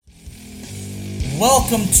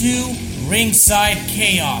Welcome to Ringside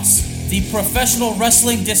Chaos, the professional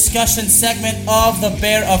wrestling discussion segment of the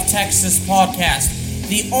Bear of Texas podcast.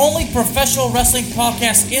 The only professional wrestling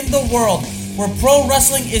podcast in the world where pro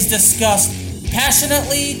wrestling is discussed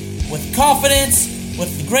passionately, with confidence,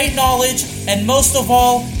 with great knowledge, and most of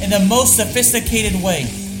all, in the most sophisticated way.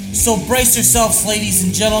 So brace yourselves, ladies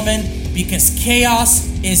and gentlemen, because chaos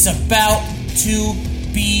is about to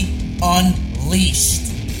be unleashed.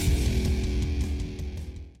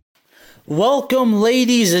 Welcome,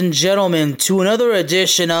 ladies and gentlemen, to another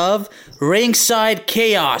edition of Ringside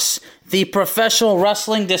Chaos, the professional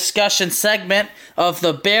wrestling discussion segment of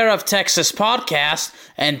the Bear of Texas podcast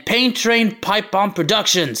and Paint Train Pipe Bomb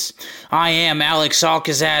Productions. I am Alex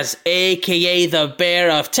Alcazaz, aka the Bear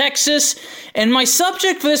of Texas, and my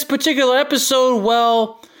subject for this particular episode,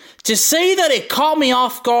 well, to say that it caught me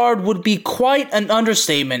off guard would be quite an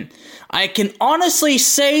understatement. I can honestly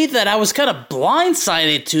say that I was kind of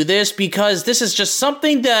blindsided to this because this is just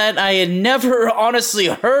something that I had never honestly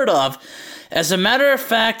heard of. As a matter of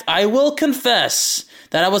fact, I will confess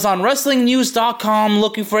that I was on WrestlingNews.com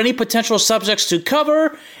looking for any potential subjects to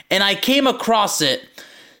cover, and I came across it.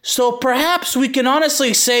 So perhaps we can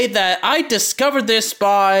honestly say that I discovered this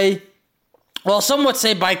by, well, some would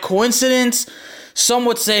say by coincidence, some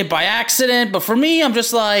would say by accident, but for me, I'm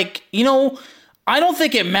just like, I don't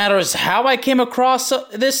think it matters how I came across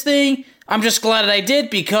this thing. I'm just glad that I did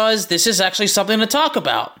because this is actually something to talk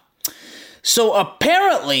about. So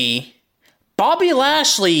apparently, Bobby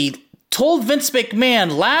Lashley told Vince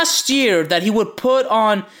McMahon last year that he would put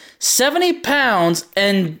on 70 pounds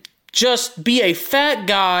and just be a fat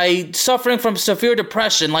guy suffering from severe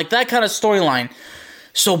depression, like that kind of storyline.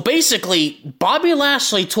 So basically, Bobby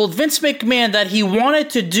Lashley told Vince McMahon that he wanted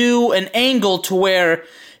to do an angle to where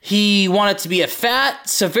he wanted to be a fat,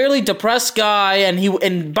 severely depressed guy,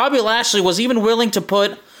 and Bobby Lashley was even willing to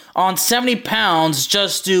put on 70 pounds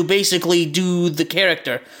just to basically do the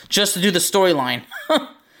character, just to do the storyline. I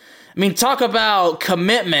mean, talk about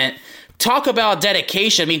commitment, talk about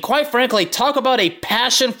dedication. I mean, quite frankly, talk about a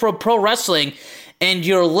passion for pro wrestling and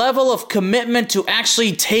your level of commitment to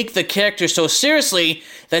actually take the character so seriously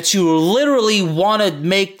that you literally want to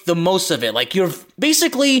make the most of it. Like, you're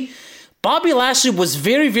basically... Bobby Lashley was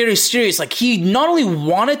very, very serious. Like, he not only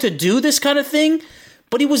wanted to do this kind of thing,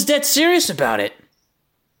 but he was dead serious about it.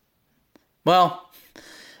 Well,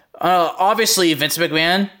 obviously, Vince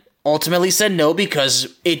McMahon ultimately said no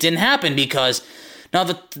because it didn't happen. Because now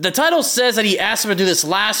the title says that he asked him to do this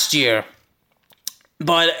last year,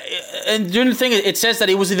 but during the thing, it says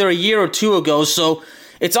that it was either a year or two ago. So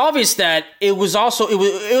it's obvious that it was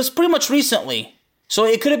pretty much recently. So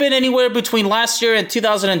it could have been anywhere between last year and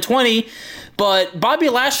 2020, but Bobby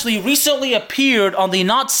Lashley recently appeared on the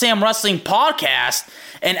Not Sam Wrestling podcast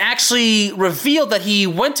and actually revealed that he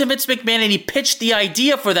went to Vince McMahon and he pitched the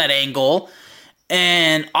idea for that angle.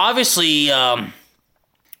 And obviously,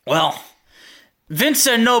 Vince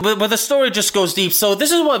said no, but the story just goes deep. So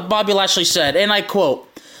this is what Bobby Lashley said, and I quote,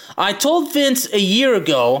 "I told Vince a year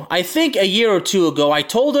ago, I think a year or two ago, I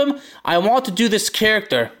told him I want to do this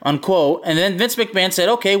character," unquote. And then Vince McMahon said,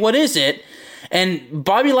 "Okay, what is it?" And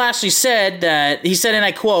Bobby Lashley said, and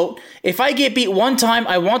I quote, "If I get beat one time,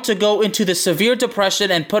 I want to go into the severe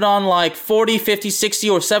depression and put on like 40, 50, 60,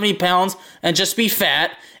 or 70 pounds and just be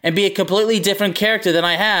fat and be a completely different character than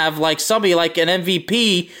I have, like somebody like an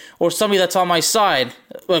MVP or somebody that's on my side."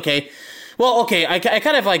 Okay. Well, okay, I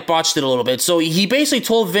kind of like botched it a little bit. So he basically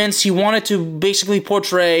told Vince he wanted to basically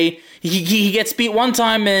portray, he gets beat one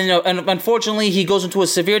time and unfortunately he goes into a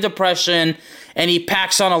severe depression and he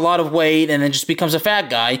packs on a lot of weight and then just becomes a fat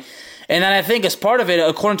guy. And then I think as part of it,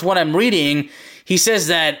 according to what I'm reading, he says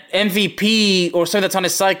that MVP or something that's on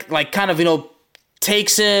his side, like kind of,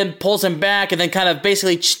 takes him, pulls him back, and then kind of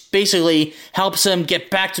basically helps him get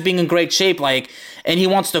back to being in great shape, and he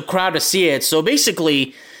wants the crowd to see it. So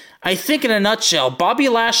basically, I think in a nutshell, Bobby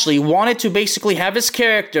Lashley wanted to basically have his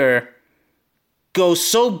character go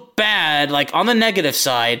so bad, like on the negative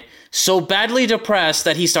side, so badly depressed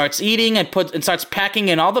that he starts eating and starts packing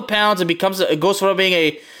in all the pounds and goes from being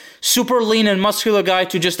a super lean and muscular guy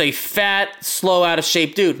to just a fat, slow, out of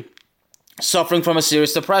shape dude suffering from a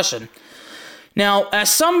serious depression. Now,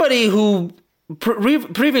 as somebody who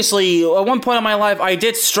previously, at one point in my life, I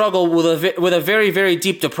did struggle with a very, very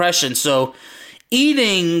deep depression, so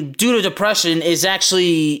eating due to depression is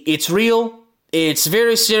actually, it's real, it's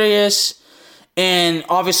very serious, and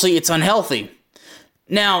obviously it's unhealthy.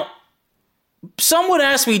 Now, some would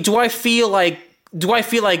ask me, do I feel like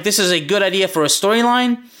this is a good idea for a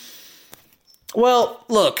storyline? Well,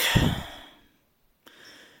 look,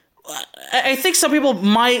 I think some people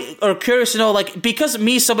are curious to know, like, because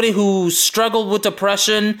me, somebody who struggled with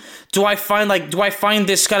depression, do I find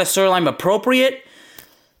this kind of storyline appropriate?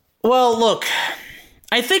 Well, look,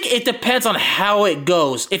 I think it depends on how it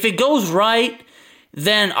goes. If it goes right,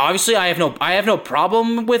 then obviously I have no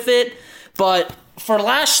problem with it. But for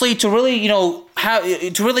Lashley to really,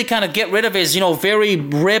 to really kind of get rid of his, very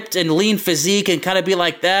ripped and lean physique and kind of be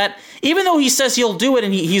like that, even though he says he'll do it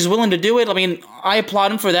and he's willing to do it, I mean, I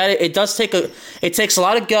applaud him for that. It takes a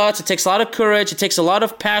lot of guts, it takes a lot of courage, it takes a lot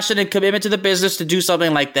of passion and commitment to the business to do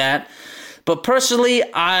something like that. But personally,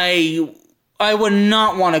 I would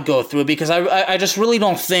not want to go through it because I just really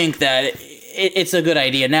don't think that it's a good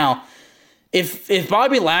idea. Now, if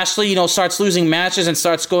Bobby Lashley, starts losing matches and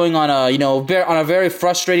starts going on a very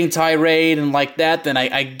frustrating tirade and like that, then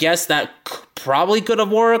I guess that probably could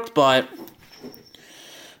have worked. But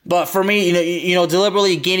for me,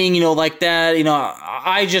 deliberately gaining, like that,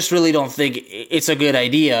 I just really don't think it's a good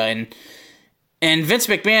idea. And Vince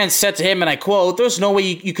McMahon said to him, and I quote, "There's no way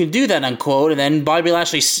you can do that," unquote. And then Bobby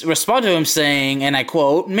Lashley responded to him saying, and I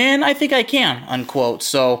quote, "Man, I think I can," unquote.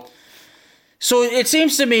 So it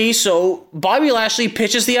seems to me, Bobby Lashley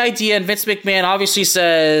pitches the idea, and Vince McMahon obviously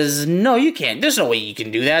says, "No, you can't. There's no way you can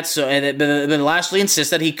do that." So, and then Lashley insists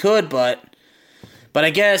that he could, but I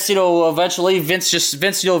guess, eventually Vince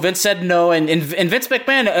said no, and Vince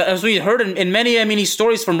McMahon, as we heard in many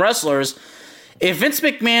stories from wrestlers, if Vince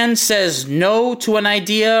McMahon says no to an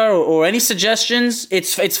idea or any suggestions,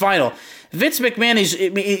 it's final. Vince McMahon is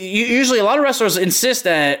usually, a lot of wrestlers insist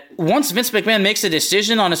that once Vince McMahon makes a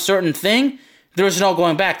decision on a certain thing, there's no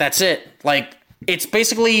going back. That's it. Like, it's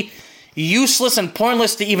basically useless and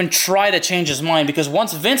pointless to even try to change his mind, because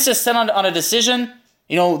once Vince is set on a decision,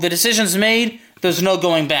 the decision's made, there's no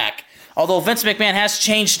going back. Although Vince McMahon has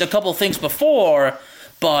changed a couple things before,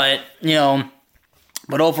 but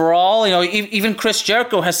overall, even Chris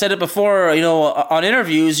Jericho has said it before, on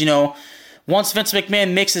interviews, once Vince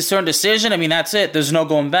McMahon makes a certain decision, I mean, that's it. There's no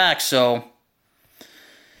going back. So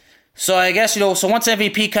I guess, so once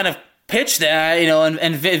MVP kind of pitched that,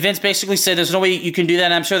 and Vince basically said there's no way you can do that,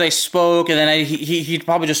 and I'm sure they spoke, and then he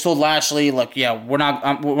probably just told Lashley, "Look, yeah, we're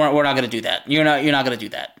not going to do that. You're not going to do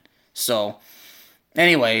that." So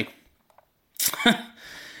anyway,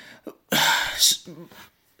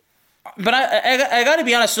 but I got to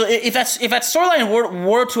be honest. So if that storyline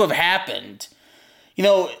were to have happened,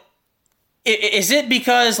 is it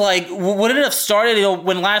because, like, would it have started,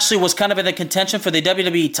 when Lashley was kind of in the contention for the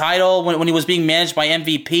WWE title, when he was being managed by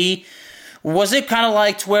MVP? Was it kind of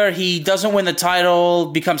like to where he doesn't win the title,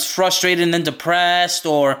 becomes frustrated and then depressed,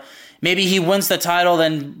 or maybe he wins the title,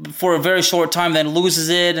 then for a very short time, then loses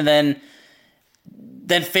it, and then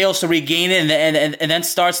fails to regain it, and then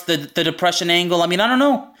starts the depression angle? I mean, I don't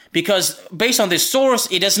know, because based on this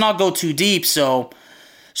source, it does not go too deep. So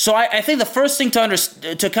I think the first thing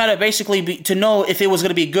to kind of basically to know if it was going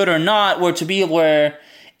to be good or not, were to be where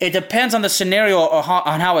it depends on the scenario or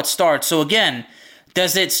on how it starts. So again,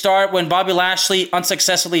 does it start when Bobby Lashley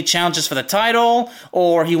unsuccessfully challenges for the title,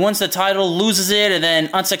 or he wins the title, loses it, and then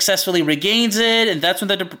unsuccessfully regains it, and that's when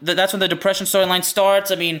the depression storyline starts?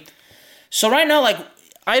 I mean, so right now, like,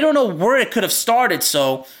 I don't know where it could have started.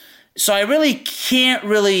 So I really can't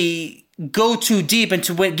really go too deep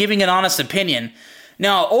into giving an honest opinion.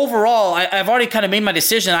 Now, overall, I've already kind of made my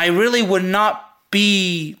decision. I really would not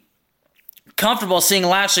be comfortable seeing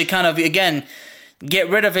Lashley kind of, again,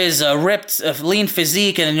 get rid of his ripped, lean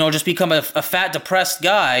physique and, just become a fat, depressed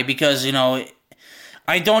guy, because,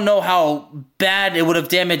 I don't know how bad it would have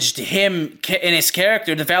damaged him in his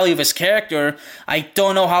character, the value of his character. I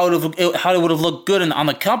don't know how it would have looked good on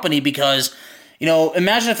the company, because,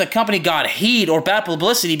 imagine if the company got heat or bad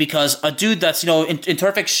publicity because a dude that's, in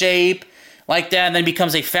perfect shape, like that, and then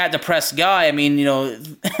becomes a fat, depressed guy. I mean,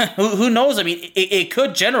 who knows? I mean, it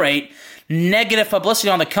could generate negative publicity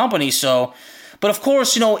on the company. So, but of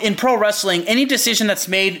course, in pro wrestling, any decision that's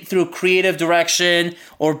made through creative direction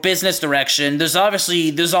or business direction, there's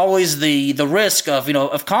always the risk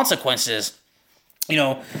of consequences.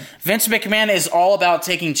 Vince McMahon is all about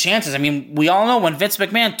taking chances. I mean, we all know when Vince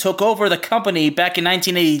McMahon took over the company back in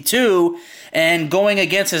 1982 and going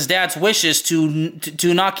against his dad's wishes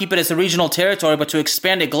to not keep it as a regional territory but to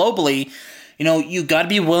expand it globally, you got to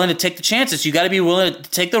be willing to take the chances. You got to be willing to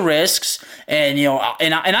take the risks. And,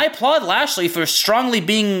 and I applaud Lashley for strongly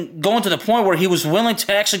going to the point where he was willing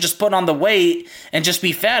to actually just put on the weight and just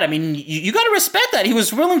be fat. I mean, you got to respect that. He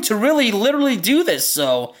was willing to really literally do this.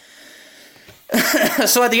 So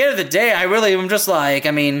so at the end of the day, I really am just like,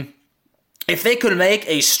 I mean, if they could make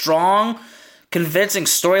a strong, convincing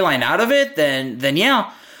storyline out of it, then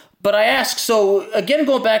yeah. But I ask, so again,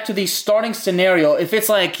 going back to the starting scenario, if it's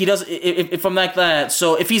like he does, if I'm like that,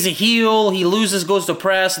 so if he's a heel, he loses, goes to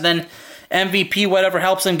press, and then MVP, whatever,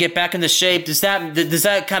 helps him get back into shape, does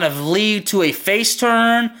that kind of lead to a face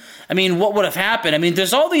turn? I mean, what would have happened? I mean,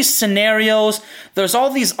 there's all these scenarios, there's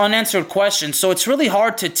all these unanswered questions, so it's really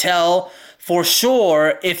hard to tell for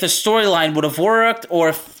sure if the storyline would have worked or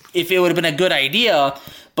if it would have been a good idea.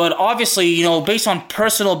 But obviously, you know, based on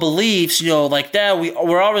personal beliefs, you know, like that,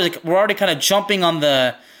 we're already kind of jumping on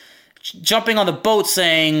the boat,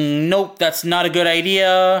 saying nope, that's not a good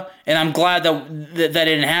idea, and I'm glad that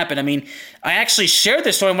didn't happen. I mean, I actually shared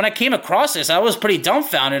this story when I came across this. I was pretty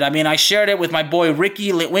dumbfounded. I mean, I shared it with my boy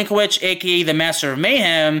Ricky Litwinkowicz, aka the Master of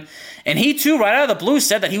Mayhem, and he too, right out of the blue,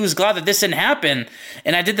 said that he was glad that this didn't happen.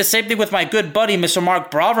 And I did the same thing with my good buddy Mr. Mark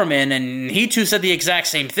Braverman, and he too said the exact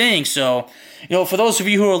same thing. So, you know, for those of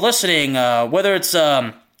you who are listening, whether it's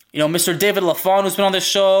you know, Mr. David LaFawn, who's been on this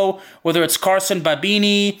show, whether it's Carson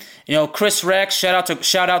Babini, you know, Chris Rex,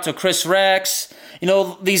 shout out to Chris Rex, you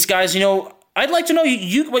know, these guys, you know, I'd like to know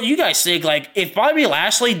what you guys think. Like, if Bobby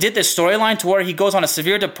Lashley did this storyline to where he goes on a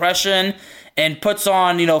severe depression and puts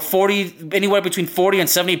on, you know, anywhere between 40 and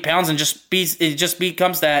 70 pounds and just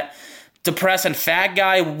becomes that depressed and fat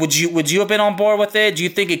guy, would you have been on board with it? Do you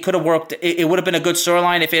think it could have worked? It would have been a good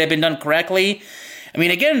storyline if it had been done correctly? I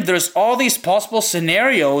mean, again, there's all these possible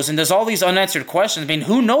scenarios and there's all these unanswered questions. I mean,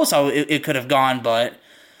 who knows how it could have gone, but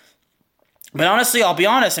honestly, I'll be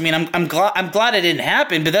honest. I mean, I'm glad it didn't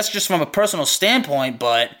happen, but that's just from a personal standpoint.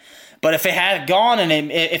 But if it had gone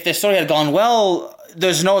and if the story had gone well,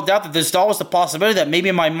 there's no doubt that there's always the possibility that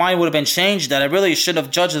maybe my mind would have been changed, that I really should have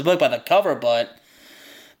judged the book by the cover.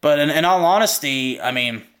 But in all honesty, I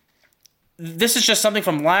mean, this is just something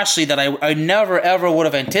from Lashley that I never ever would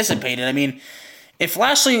have anticipated. I mean, if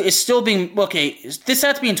Lashley is still being, okay, this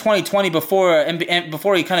had to be in 2020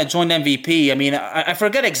 before he kind of joined MVP. I mean, I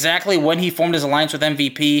forget exactly when he formed his alliance with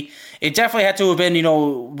MVP. It definitely had to have been, you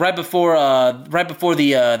know, right before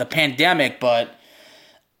the pandemic. But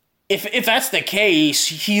if that's the case,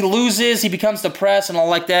 he loses, he becomes depressed and all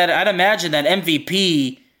like that. I'd imagine that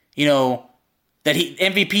MVP, you know,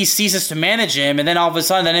 MVP ceases to manage him, and then all of a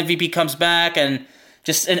sudden that MVP comes back and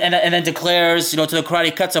then declares, you know, to the crowd, he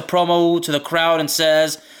cuts a promo to the crowd and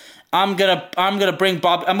says, I'm gonna bring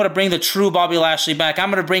the true Bobby Lashley back. I'm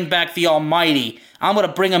gonna bring back the Almighty. I'm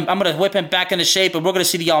gonna whip him back into shape, and we're gonna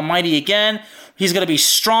see the Almighty again. He's gonna be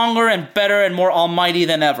stronger and better and more almighty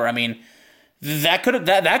than ever. I mean, that could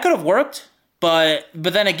have worked. But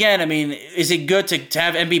then again, I mean, is it good to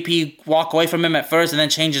have MVP walk away from him at first and then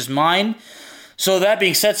change his mind? So that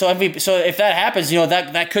being said, so if that happens, you know,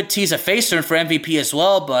 that could tease a face turn for MVP as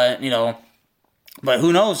well, but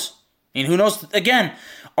who knows? I mean, who knows? Again,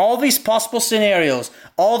 all these possible scenarios,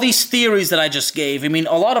 all these theories that I just gave, I mean,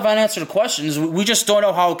 a lot of unanswered questions. We just don't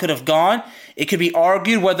know how it could have gone. It could be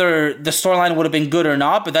argued whether the storyline would have been good or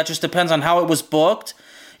not, but that just depends on how it was booked.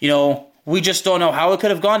 You know, we just don't know how it could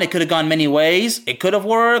have gone. It could have gone many ways. It could have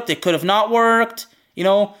worked. It could have not worked, you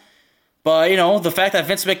know. But, you know, the fact that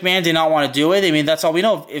Vince McMahon did not want to do it, I mean, that's all we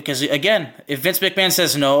know. Because, again, if Vince McMahon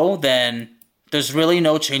says no, then there's really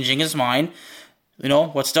no changing his mind. You know,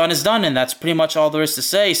 what's done is done, and that's pretty much all there is to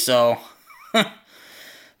say, so.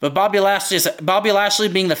 But Bobby Lashley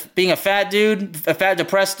being a fat dude, a fat,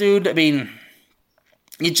 depressed dude, I mean,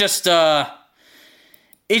 it just doesn't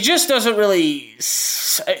really.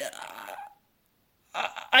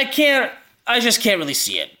 I just can't really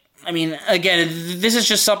see it. I mean, again, this is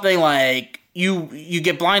just something like you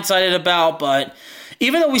get blindsided about, but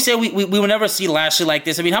even though we say we will never see Lashley like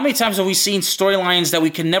this, I mean, how many times have we seen storylines that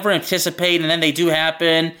we can never anticipate, and then they do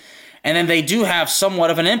happen, and then they do have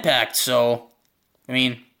somewhat of an impact? So, I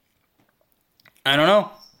mean, I don't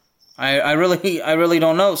know. I really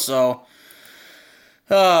don't know. So,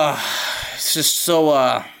 it's just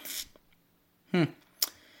so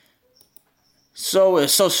So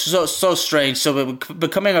strange. So,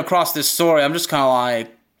 but coming across this story, I'm just kind of like,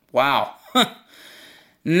 wow.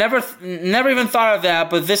 Never even thought of that.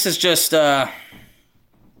 But this is just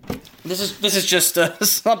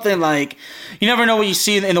something like, you never know what you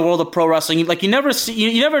see in the world of pro wrestling. Like, you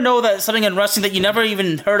never know that something in wrestling that you never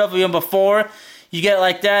even heard of even before, you get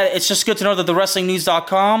like that. It's just good to know that the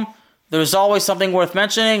WrestlingNews.com, there's always something worth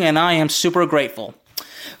mentioning, and I am super grateful.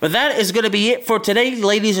 But that is going to be it for today,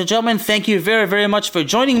 ladies and gentlemen. Thank you very, very much for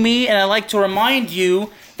joining me. And I'd like to remind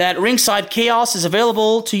you that Ringside Chaos is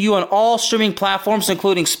available to you on all streaming platforms,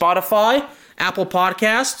 including Spotify, Apple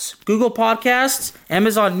Podcasts, Google Podcasts,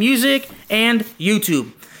 Amazon Music, and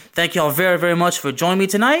YouTube. Thank you all very, very much for joining me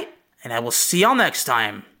tonight, and I will see y'all next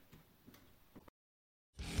time.